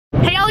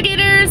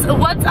alligators,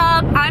 what's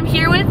up? I'm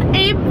here with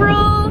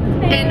April,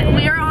 and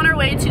we are on our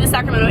way to the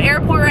Sacramento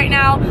airport right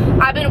now.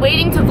 I've been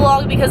waiting to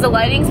vlog because the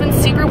lighting's been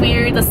super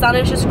weird. The sun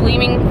is just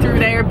gleaming through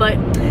there, but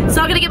it's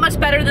not gonna get much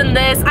better than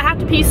this. I have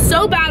to pee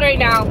so bad right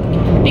now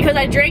because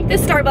I drank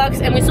this Starbucks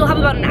and we still have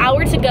about an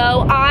hour to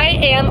go. I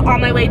am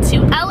on my way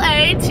to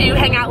LA to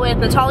hang out with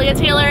Natalia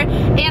Taylor,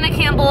 Anna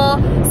Campbell,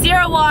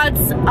 Sierra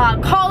Watts,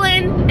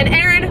 Colin, and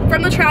Aaron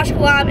from the Trash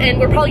Collab, and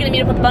we're probably gonna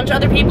meet up with a bunch of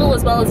other people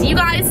as well as you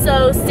guys,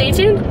 so stay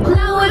tuned.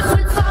 Now if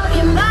we're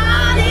talking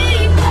about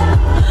it,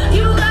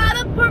 you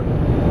gotta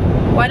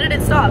why did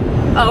it stop?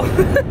 Oh.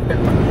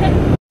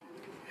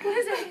 What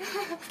is it?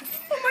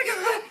 Oh my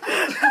god.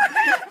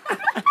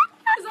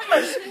 It's like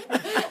our shit.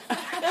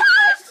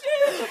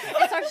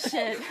 It's our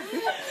shit.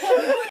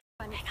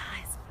 Hey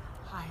guys.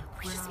 Hi.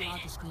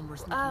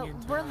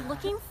 We're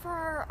looking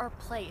for our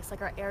place,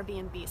 like our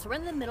Airbnb. So we're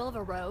in the middle of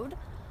a road.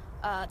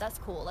 That's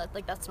cool.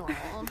 That's normal.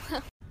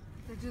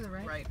 They do the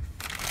right. Right.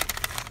 I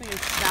think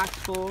it's stacked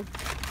full.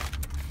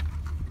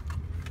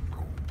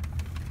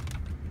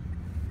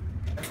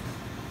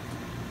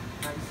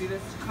 Now you see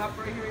this cup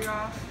right here,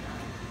 y'all?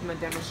 I'm gonna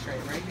demonstrate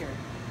right here.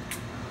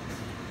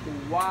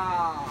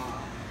 Wow.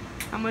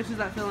 How much is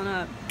that filling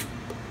up?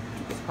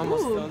 It's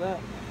almost filled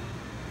up.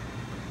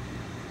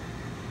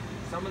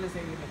 Some of this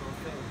ain't even gonna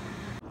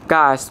fill.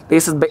 Guys,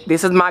 this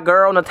is my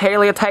girl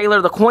Natalia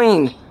Taylor, the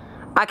queen.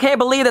 I can't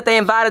believe that they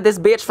invited this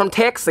bitch from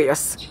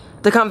Texas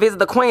to come visit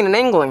the queen in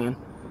England.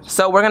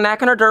 So we're gonna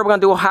knock on her door. We're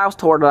gonna do a house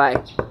tour today.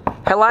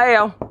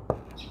 Hello.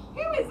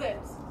 Who is this?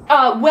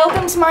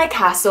 Welcome to my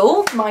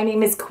castle. My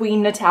name is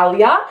Queen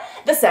Natalia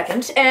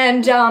II,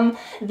 and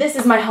this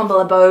is my humble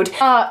abode.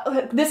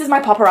 This is my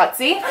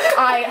paparazzi.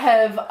 I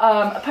have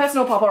a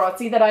personal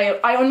paparazzi that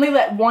I only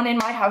let one in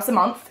my house a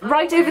month.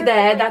 Right over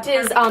there, that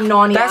is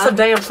Narnia. That's a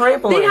damn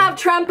trampoline. They have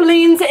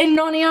trampolines in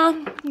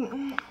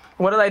Narnia.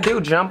 What do they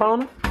do? Jump on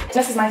them?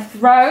 This is my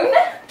throne.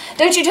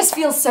 Don't you just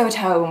feel so at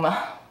home?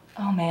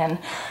 Oh man.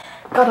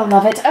 Gotta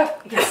love it. Oh,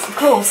 yes, of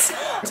course.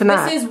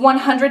 Tonight. This is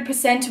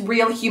 100%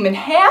 real human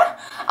hair.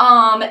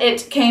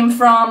 It came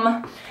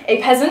from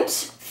a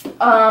peasant,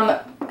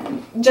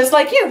 just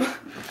like you.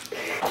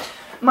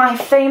 My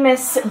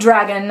famous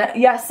dragon.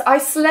 Yes, I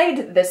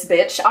slayed this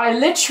bitch. I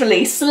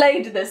literally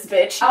slayed this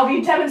bitch. I'll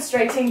be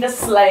demonstrating the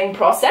slaying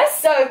process.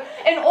 So,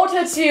 in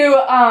order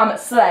to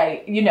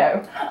slay, you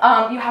know,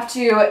 you have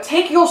to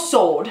take your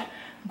sword,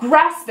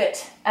 grasp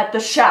it at the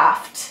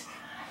shaft.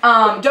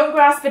 Don't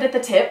grasp it at the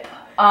tip.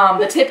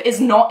 The tip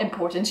is not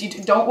important. You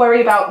don't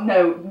worry about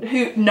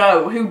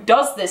who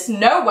does this.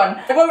 No one.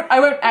 I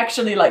won't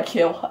actually like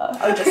kill her.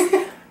 I'll just.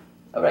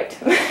 All right.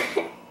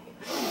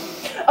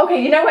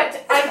 Okay, you know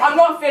what? I'm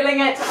not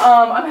feeling it.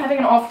 I'm having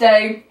an off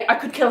day. I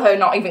could kill her,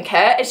 not even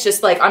care. It's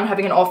just like I'm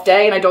having an off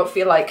day and I don't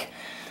feel like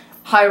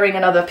hiring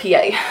another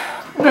PA.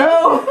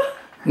 No.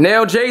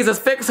 No, Jesus,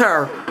 fix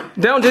her.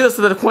 Don't do this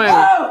to the queen.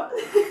 No.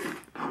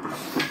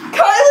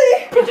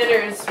 Kylie. The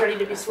dinner is ready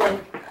to be slayed.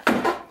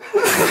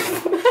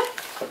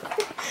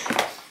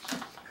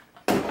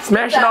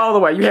 Smash it all the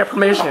way. You have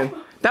permission.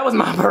 That was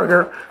my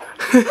burger.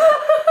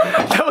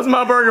 That was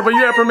my burger, but you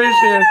have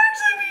permission.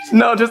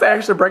 No, just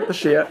actually break the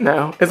shit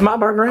now. It's my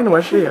burger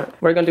anyway, shit.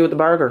 What are you gonna do with the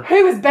burger?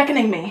 Who is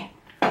beckoning me?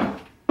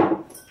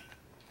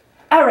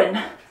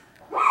 Aaron.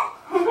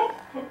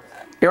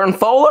 Aaron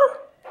Fowler?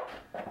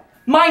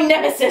 My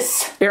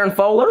nemesis. Aaron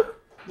Fowler?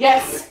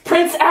 Yes,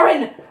 Prince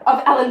Aaron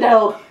of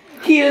Allendale.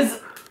 He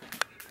is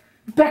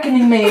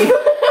beckoning me.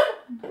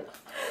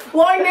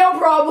 Why no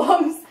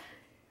problems?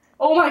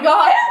 Oh my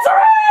god. Answer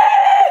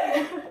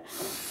it!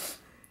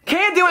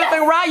 Can't do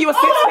anything right, you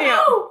assistant.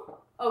 No.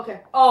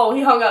 Okay. Oh,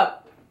 he hung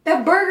up.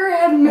 That burger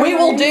had memories. We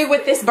will do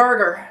with this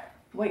burger.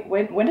 Wait,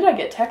 when did I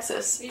get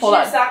Texas? Hold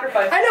on.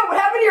 Sacrifice. I know, what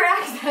happened to your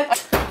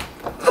accent?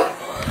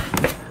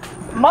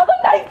 Mother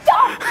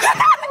Nature!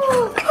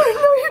 No,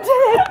 you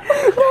didn't!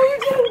 No, you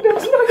didn't,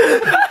 bitch! No, you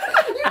didn't!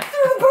 You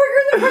threw the burger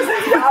in the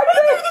person's mouth!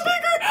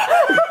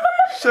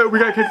 Shit, we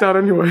got kicked out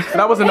anyway.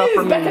 That was enough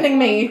for me. Beckoning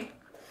me.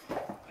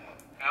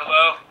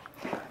 Hello?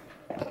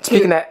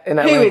 Speaking that in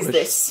that Who language. is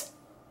this?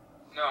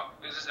 No,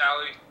 this is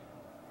Allie.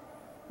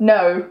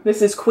 No,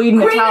 this is Queen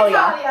Natalia.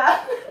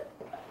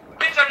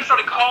 Bitch, I just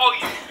tried to call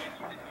you.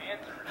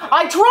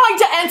 I tried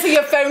to answer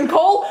your phone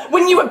call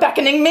when you were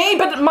beckoning me,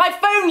 but my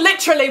phone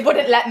literally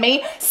wouldn't let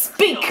me.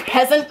 Speak,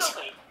 peasant.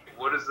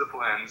 What is the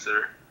plan,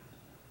 sir?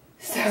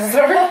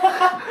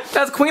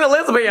 That's Queen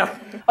Elizabeth.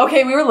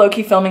 Okay, we were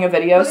low-key filming a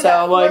video,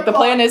 so like the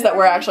plan is that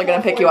we're actually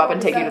gonna pick you up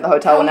and take you to the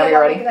hotel whenever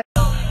you're ready.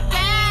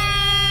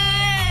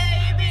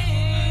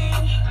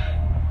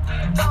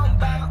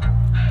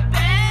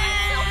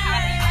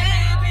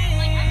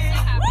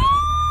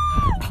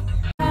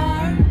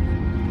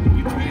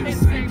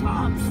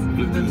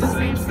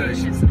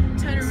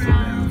 Turn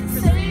around,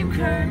 same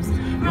curves,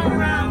 run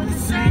around with the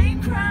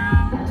same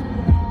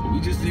crowd. We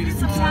just needed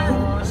some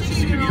time.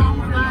 She could go on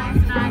with life,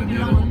 and I could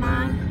go on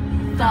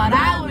mine. Thought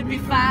I would be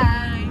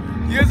fine.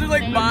 You guys are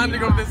like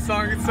bonding over this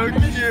song. It's so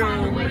cute.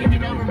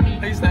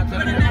 Hey, Snapchat.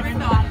 But I never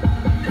thought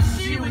that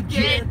she would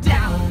get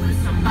down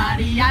with some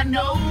nobody I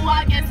know.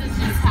 I guess it's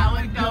just how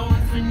it goes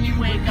when you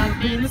wake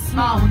up in a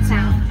small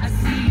town. I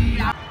see.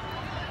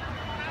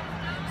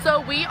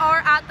 So we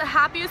are at the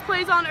happiest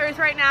place on earth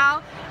right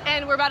now,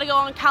 and we're about to go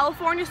on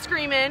California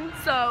Screamin',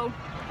 so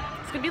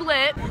it's gonna be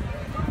lit.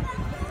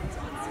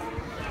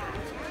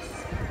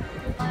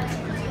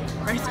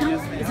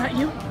 Ricegum, is that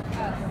you?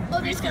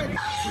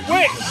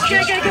 Wait,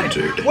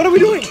 what are we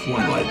doing?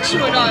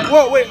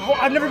 Whoa, wait,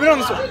 I've never been on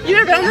this one. You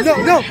never been on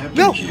this one?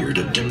 No. Here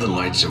to dim the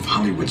lights of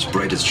Hollywood's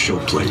brightest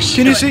showplace.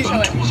 Can you see?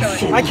 But to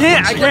unfold I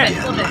can't.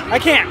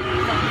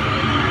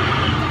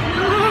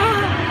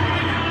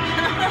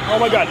 Oh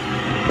my god.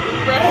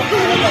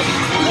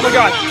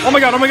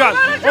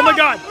 Oh my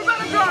god.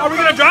 Are we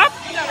gonna drop?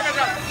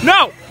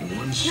 No.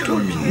 one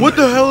stormy What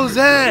the hell is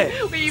that?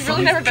 Wait, you've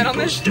really never been on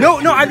this? No,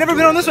 I've never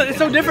been on this one. It's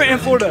so different in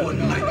Florida.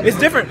 It's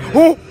different.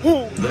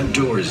 That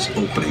door is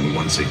opening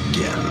once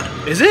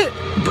again. Is it?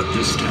 But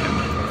this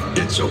time,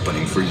 it's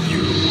opening for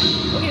you.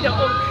 Okay, don't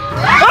open.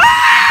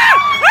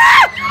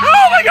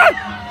 Oh my god!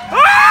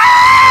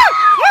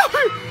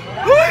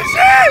 Holy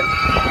shit!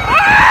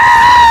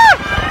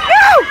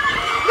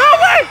 No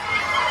way!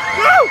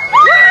 No!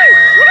 Wait!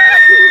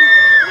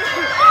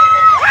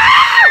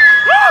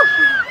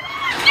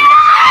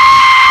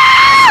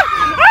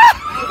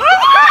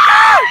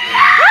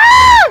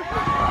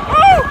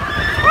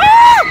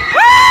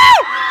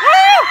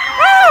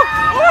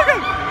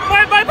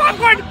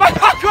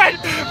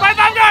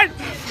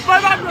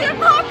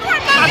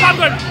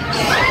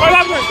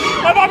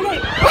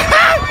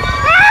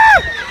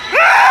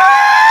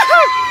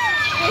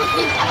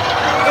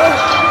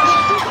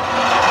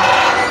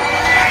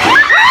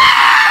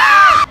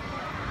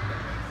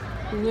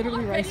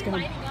 Literally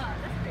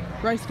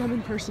Ricegum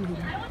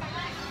Impersonator.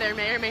 There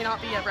may or may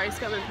not be a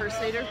Ricegum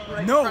Impersonator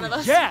right in front of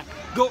us. Yeah!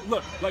 Go,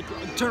 look, like,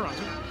 turn around.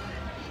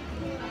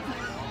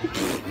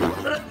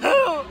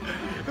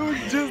 It was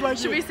just like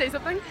Should we say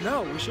something?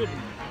 No, we shouldn't.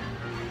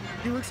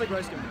 He looks like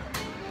Ricegum.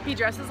 He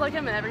dresses like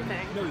him and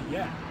everything. No,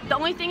 yeah. The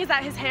only thing is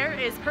that his hair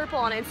is purple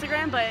on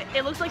Instagram, but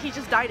it looks like he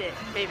just dyed it,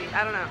 maybe.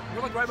 I don't know.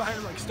 We're like right behind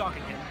him, like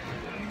stalking him.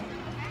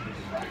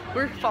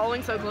 We're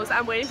following so close.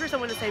 I'm waiting for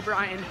someone to say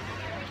Brian.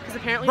 Because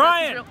apparently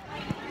Brian!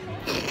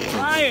 that's his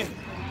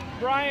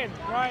Brian!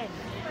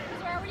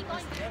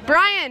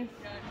 Brian!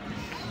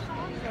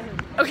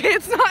 Okay,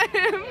 it's not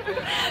him.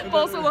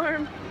 False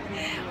alarm.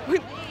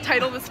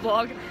 Title this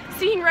vlog,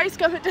 Seeing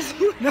Ricegum at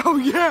Disneyland. No,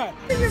 yeah!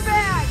 In your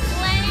bag!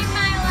 Playing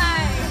my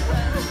life.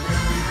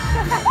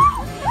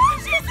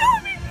 She saw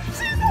me!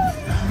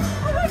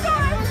 Oh my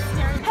god!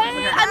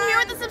 Hey, I'm here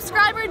with the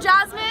subscriber,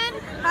 Jasmine.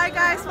 Hi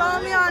guys,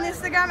 follow me on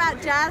Instagram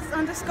at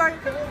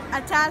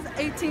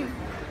Jazz_Taz18.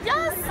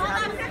 Yes!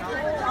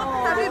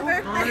 Happy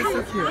birthday!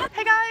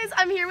 Hey guys,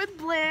 I'm here with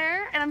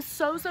Blair, and I'm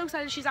so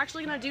excited. She's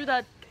actually gonna do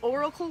the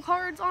oracle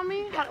cards on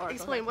me.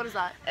 Explain, what is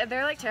that?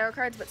 They're like tarot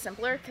cards, but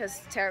simpler,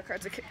 because tarot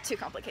cards are too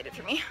complicated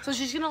for me. So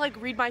she's gonna like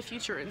read my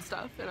future and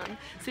stuff, and I'm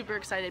super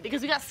excited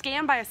because we got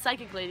scammed by a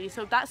psychic lady.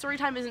 So if that story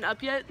time isn't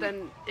up yet,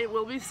 then it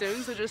will be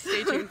soon, so just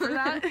stay tuned for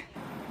that.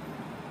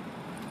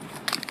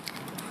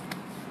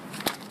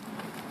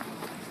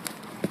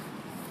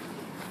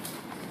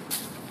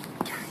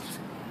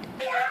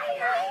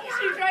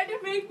 She tried to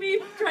make me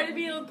try to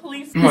be a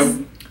policeman.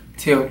 1,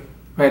 2,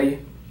 ready,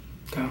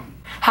 go.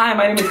 Hi,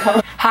 my name is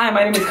Colin. Hi,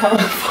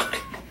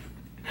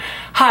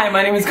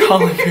 my name is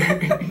Colin.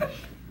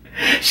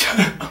 Shut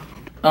up.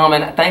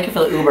 And thank you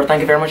for the Uber.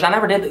 Thank you very much. I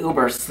never did the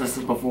Ubers this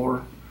is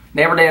before.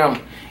 Never did them.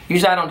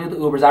 Usually I don't do the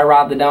Ubers. I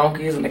ride the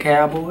donkeys and the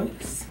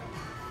cowboys.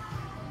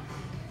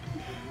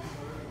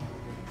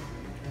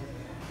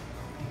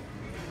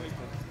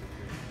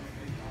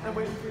 I'm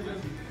waiting for you.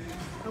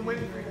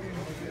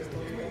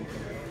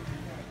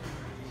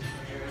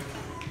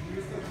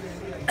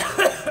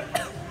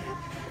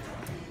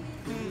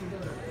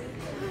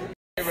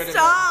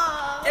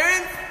 Stop!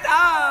 Aaron,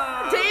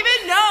 stop!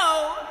 David,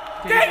 no!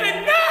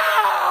 David, no!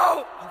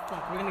 Oh,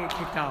 fuck, we're gonna get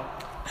kicked out.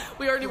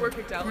 We already were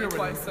kicked out like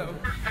twice, so.